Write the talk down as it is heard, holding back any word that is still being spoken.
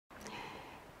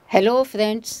Hello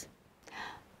friends,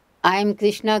 I am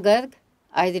Krishna Garg.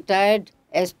 I retired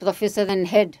as Professor and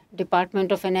Head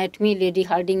Department of Anatomy, Lady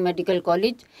Hardinge Medical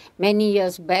College many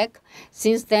years back.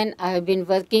 Since then I have been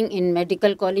working in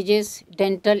medical colleges,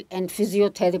 dental and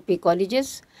physiotherapy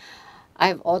colleges. I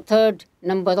have authored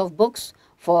number of books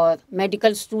for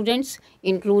medical students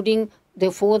including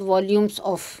the 4 volumes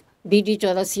of B.D.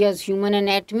 Chaurasia's Human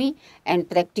Anatomy and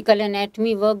Practical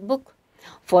Anatomy workbook.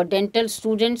 For dental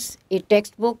students, a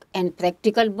textbook and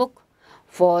practical book.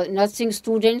 For nursing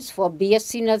students, for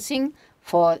BSc nursing,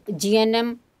 for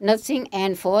GNM nursing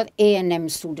and for ANM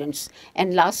students.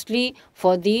 And lastly,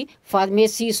 for the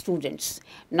pharmacy students.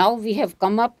 Now we have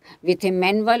come up with a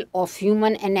manual of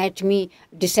human anatomy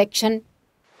dissection.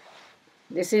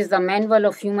 This is the manual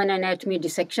of human anatomy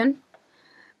dissection.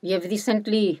 We have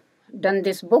recently done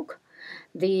this book.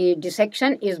 The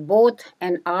dissection is both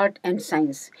an art and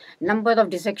science. Number of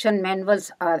dissection manuals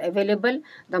are available.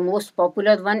 The most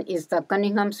popular one is the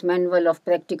Cunningham's Manual of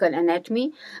Practical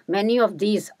Anatomy. Many of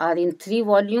these are in 3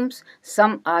 volumes.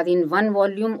 Some are in 1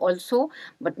 volume also.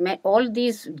 But all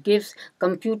these gives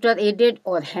computer-aided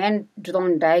or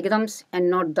hand-drawn diagrams and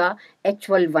not the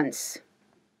actual ones.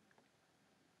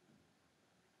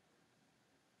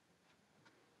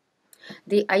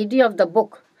 The idea of the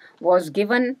book was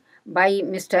given by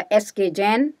Mr. S.K.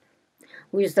 Jain,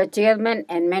 who is the chairman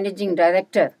and managing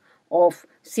director of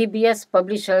CBS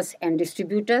Publishers and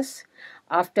Distributors.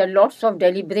 After lots of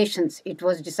deliberations, it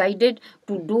was decided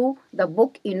to do the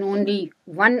book in only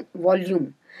 1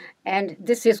 volume. And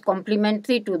this is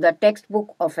complementary to the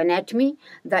textbook of anatomy,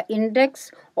 the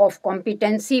index of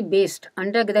competency-based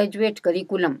undergraduate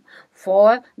curriculum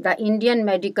for the Indian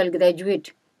medical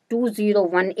graduate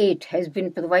 2018 has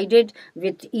been provided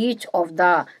with each of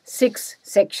the 6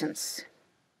 sections.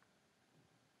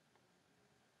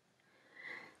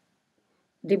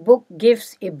 The book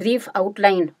gives a brief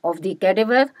outline of the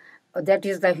cadaver, that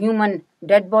is the human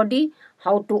dead body,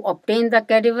 how to obtain the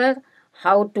cadaver,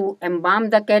 how to embalm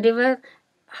the cadaver,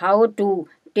 how to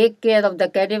take care of the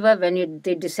cadaver when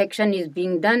the dissection is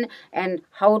being done, and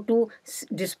how to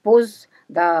dispose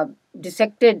the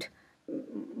dissected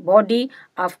body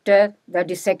after the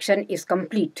dissection is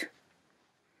complete.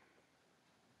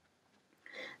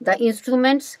 The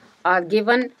instruments are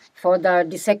given for the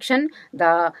dissection.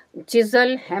 The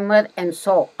chisel, hammer and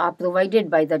saw are provided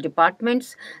by the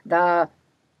departments. The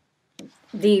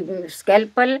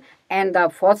scalpel and the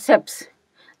forceps,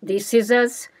 the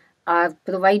scissors are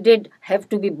provided, have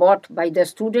to be bought by the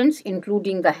students,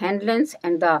 including the hand lens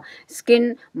and the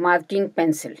skin marking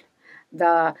pencil.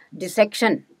 The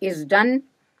dissection is done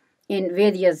in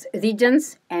various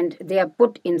regions and they are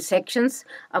put in sections: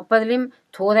 upper limb,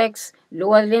 thorax,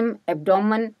 lower limb,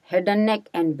 abdomen, head and neck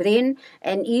and brain.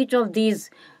 And each of these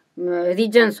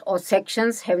regions or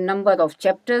sections have number of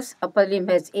chapters. Upper limb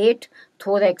has 8,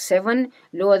 thorax 7,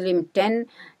 lower limb 10,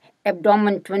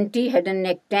 abdomen 20, head and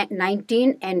neck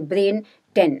 19 and brain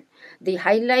 10. The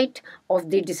highlight of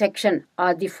the dissection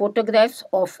are the photographs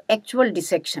of actual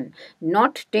dissection,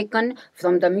 not taken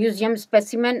from the museum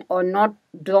specimen or not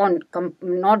drawn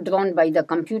by the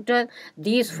computer.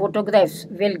 These photographs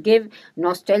will give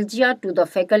nostalgia to the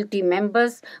faculty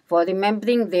members for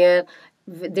remembering their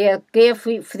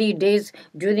carefree days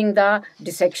during the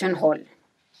dissection hall.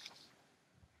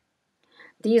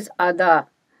 These are the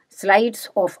slides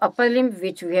of upper limb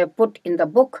which we have put in the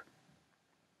book.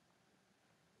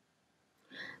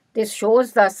 This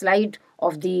shows the slide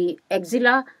of the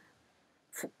axilla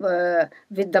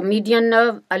with the median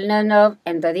nerve, ulnar nerve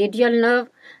and the radial nerve.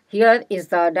 Here is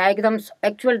the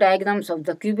actual diagrams of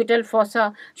the cubital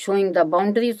fossa showing the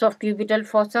boundaries of cubital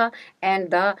fossa and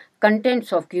the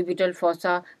contents of cubital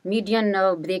fossa, median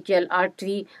nerve, brachial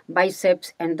artery,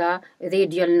 biceps and the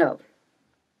radial nerve.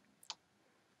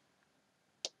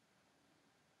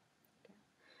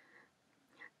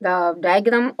 The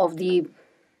diagram of the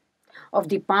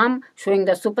palm showing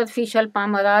the superficial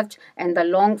palmar arch and the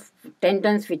long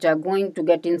tendons which are going to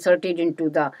get inserted into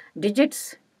the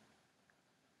digits.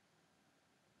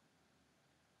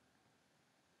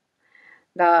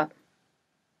 The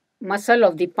muscle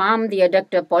of the palm, the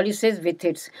adductor pollicis with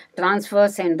its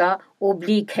transverse and the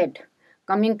oblique head.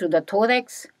 Coming to the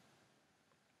thorax,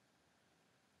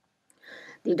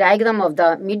 the diagram of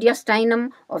the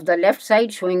mediastinum of the left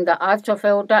side showing the arch of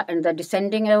aorta and the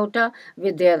descending aorta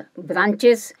with their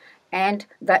branches and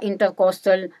the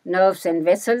intercostal nerves and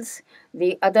vessels.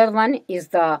 The other one is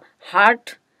the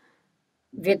heart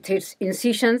with its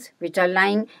incisions which are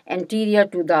lying anterior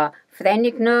to the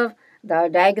phrenic nerve. The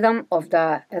diagram of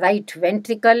the right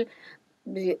ventricle,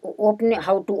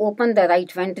 how to open the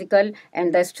right ventricle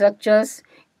and the structures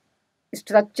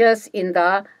structures in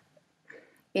the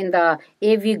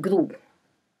AV groove.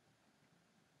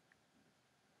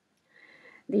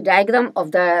 The diagram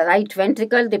of the right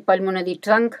ventricle, the pulmonary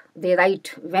trunk, the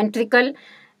right ventricle,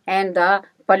 and the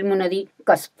pulmonary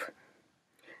cusp.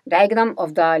 Diagram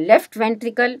of the left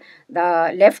ventricle,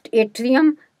 the left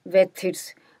atrium with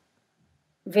its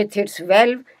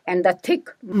valve and the thick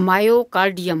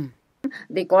myocardium,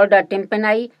 the chorda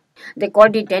tympani, the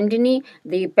chordae tendineae,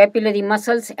 the papillary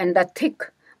muscles, and the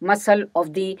thick muscle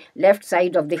of the left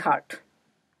side of the heart.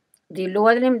 The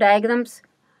lower limb diagrams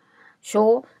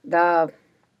show the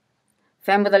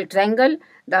femoral triangle,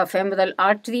 the femoral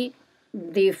artery,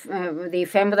 the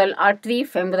femoral artery,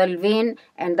 femoral vein,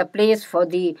 and the place for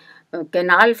the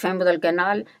canal, femoral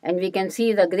canal, and we can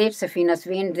see the great saphenous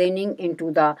vein draining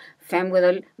into the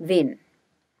femoral vein.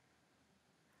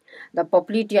 The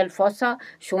popliteal fossa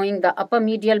showing the upper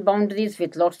medial boundaries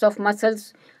with lots of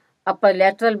muscles, upper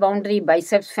lateral boundary,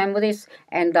 biceps femoris,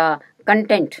 and the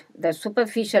content, the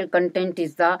superficial content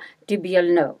is the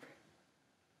tibial nerve.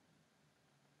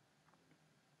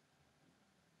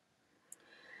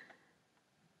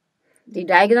 The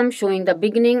diagram showing the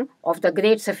beginning of the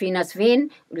great saphenous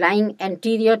vein lying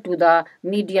anterior to the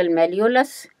medial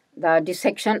malleolus, the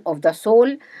dissection of the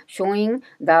sole showing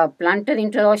the plantar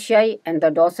interossei and the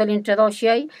dorsal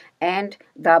interossei, and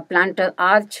the plantar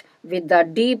arch with the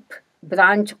deep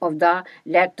branch of the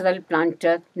lateral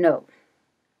plantar nerve.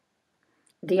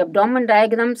 The abdomen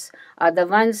diagrams are the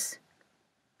ones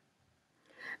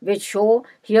which show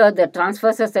here the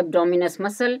transversus abdominis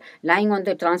muscle. Lying on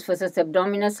the transversus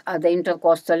abdominis are the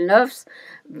intercostal nerves,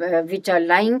 which are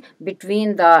lying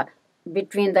between the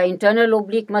internal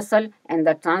oblique muscle and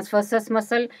the transversus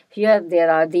muscle. Here there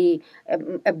are the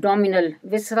abdominal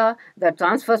viscera, the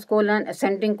transverse colon,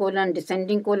 ascending colon,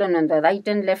 descending colon on the right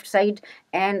and left side,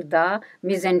 and the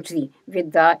mesentery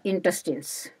with the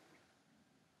intestines.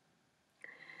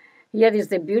 Here is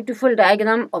the beautiful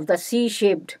diagram of the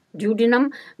C-shaped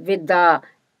duodenum with the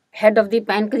head of the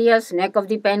pancreas, neck of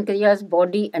the pancreas,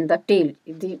 body, and the tail.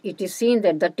 It is seen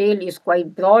that the tail is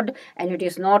quite broad and it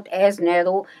is not as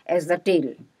narrow as the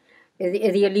tail.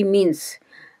 It really means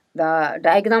the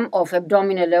diagram of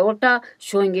abdominal aorta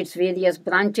showing its various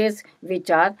branches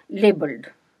which are labeled.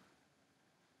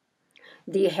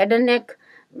 The head and neck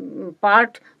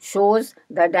part shows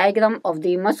the diagram of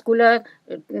the muscular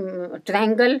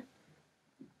triangle,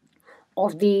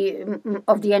 of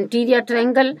the anterior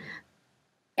triangle,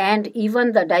 and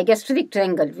even the digastric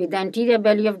triangle with the anterior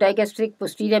belly of digastric,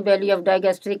 posterior belly of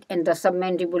digastric, and the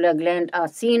submandibular gland are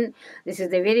seen. This is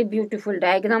a very beautiful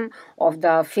diagram of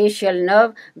the facial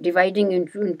nerve dividing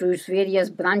into its various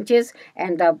branches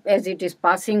and as it is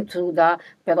passing through the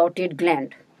parotid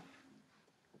gland.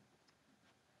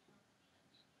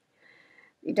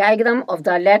 The diagram of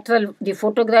the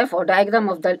photograph or diagram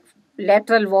of the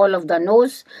lateral wall of the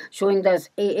nose showing the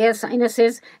air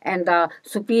sinuses and the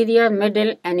superior,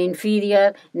 middle, and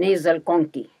inferior nasal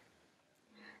conchae.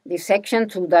 The section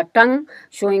through the tongue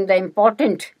showing the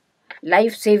important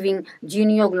life-saving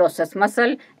genioglossus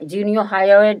muscle,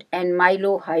 geniohyoid, and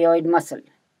mylohyoid muscle.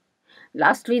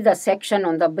 Lastly, the section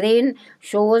on the brain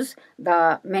shows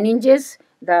the meninges,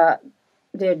 the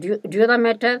dura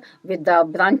mater with the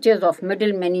branches of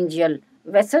middle meningeal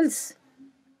vessels.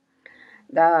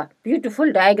 The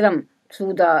beautiful diagram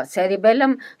through the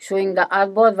cerebellum showing the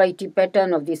arbor vitae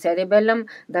pattern of the cerebellum,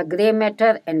 the grey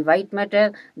matter and white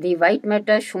matter, the white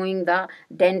matter showing the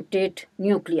dentate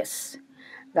nucleus.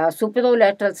 The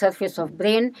superolateral surface of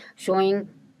brain showing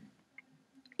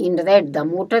in red the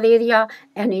motor area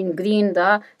and in green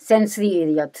the sensory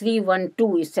area. 3, 1,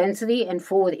 2 is sensory and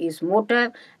 4 is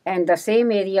motor, and the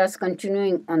same areas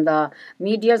continuing on the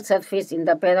medial surface in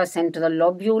the paracentral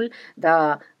lobule.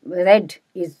 The red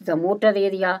is the motor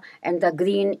area and the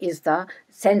green is the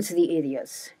sensory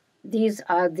areas. These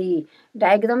are the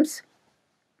diagrams.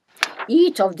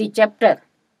 Each of the chapter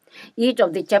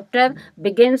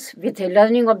begins with a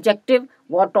learning objective,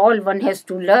 what all one has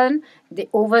to learn, the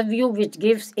overview which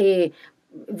gives a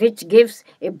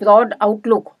broad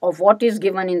outlook of what is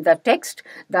given in the text,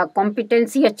 the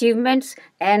competency achievements,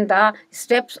 and the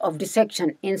steps of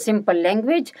dissection in simple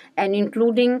language, and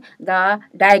including the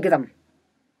diagram.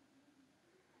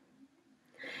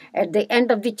 At the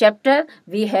end of the chapter,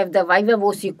 we have the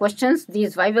Viva-voce questions.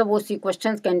 These Viva-voce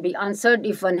questions can be answered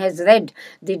if one has read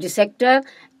the dissector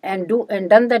and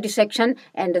done the dissection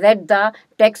and read the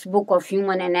textbook of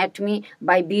human anatomy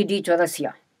by B.D.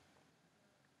 Chaurasia.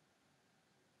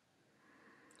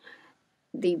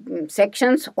 the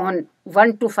sections on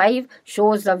 1 to 5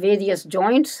 shows the various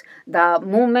joints, the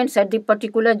movements at the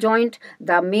particular joint,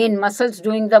 the main muscles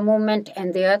doing the movement,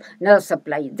 and their nerve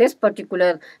supply. This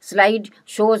particular slide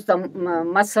shows the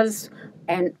muscles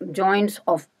and joints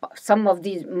of some of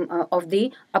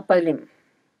the upper limb.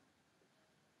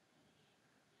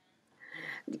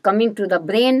 Coming to the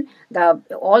brain,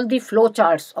 all the flow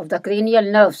charts of the cranial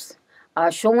nerves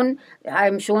are shown. I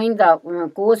am showing the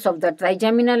course of the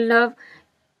trigeminal nerve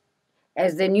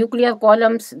as the nuclear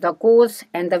columns, the cores,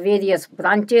 and the various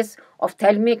branches of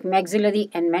thalamic, maxillary,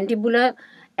 and mandibular,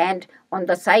 and on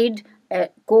the side,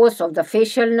 course of the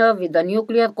facial nerve with the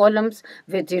nuclear columns,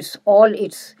 with its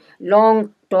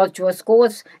long tortuous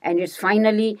course and its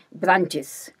finally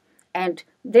branches. And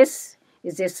this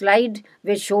is a slide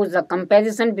which shows the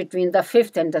comparison between the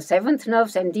fifth and the seventh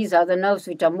nerves, and these are the nerves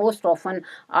which are most often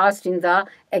asked in the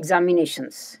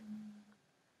examinations.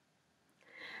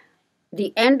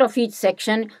 The end of each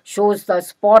section shows the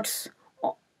spots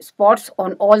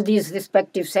on all these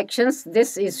respective sections.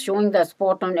 This is showing the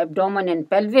spot on abdomen and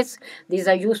pelvis. These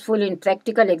are useful in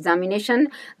practical examination.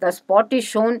 The spot is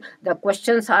shown, the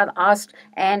questions are asked,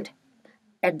 and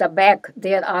at the back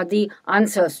there are the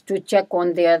answers to check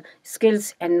on their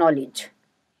skills and knowledge.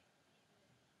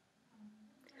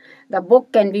 The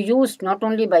book can be used not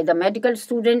only by the medical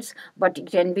students, but it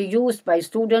can be used by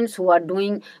students who are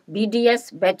doing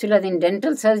BDS, Bachelor in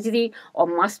Dental Surgery, or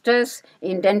Masters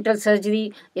in Dental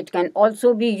Surgery. It can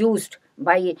also be used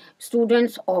by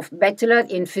students of Bachelor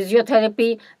in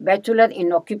Physiotherapy, Bachelor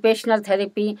in Occupational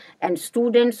Therapy, and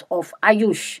students of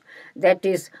Ayush, that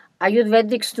is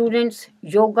Ayurvedic students,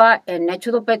 yoga and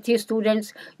naturopathy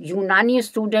students, Unani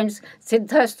students,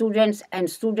 Siddha students, and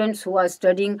students who are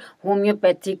studying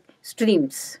homeopathic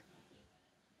streams.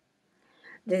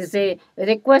 There is a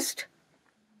request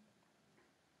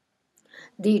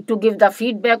to give the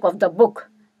feedback of the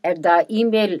book at the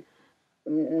email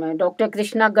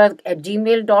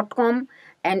drkrishnagarg@gmail.com,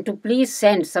 and to please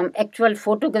send some actual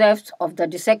photographs of the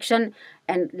dissection,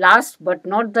 and last but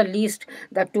not the least,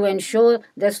 that to ensure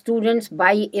the students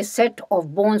buy a set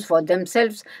of bones for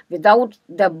themselves. Without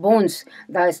the bones,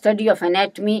 the study of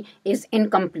anatomy is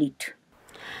incomplete.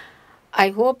 I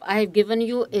hope I have given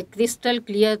you a crystal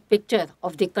clear picture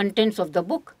of the contents of the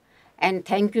book, and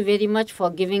thank you very much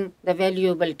for giving the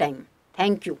valuable time.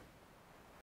 Thank you.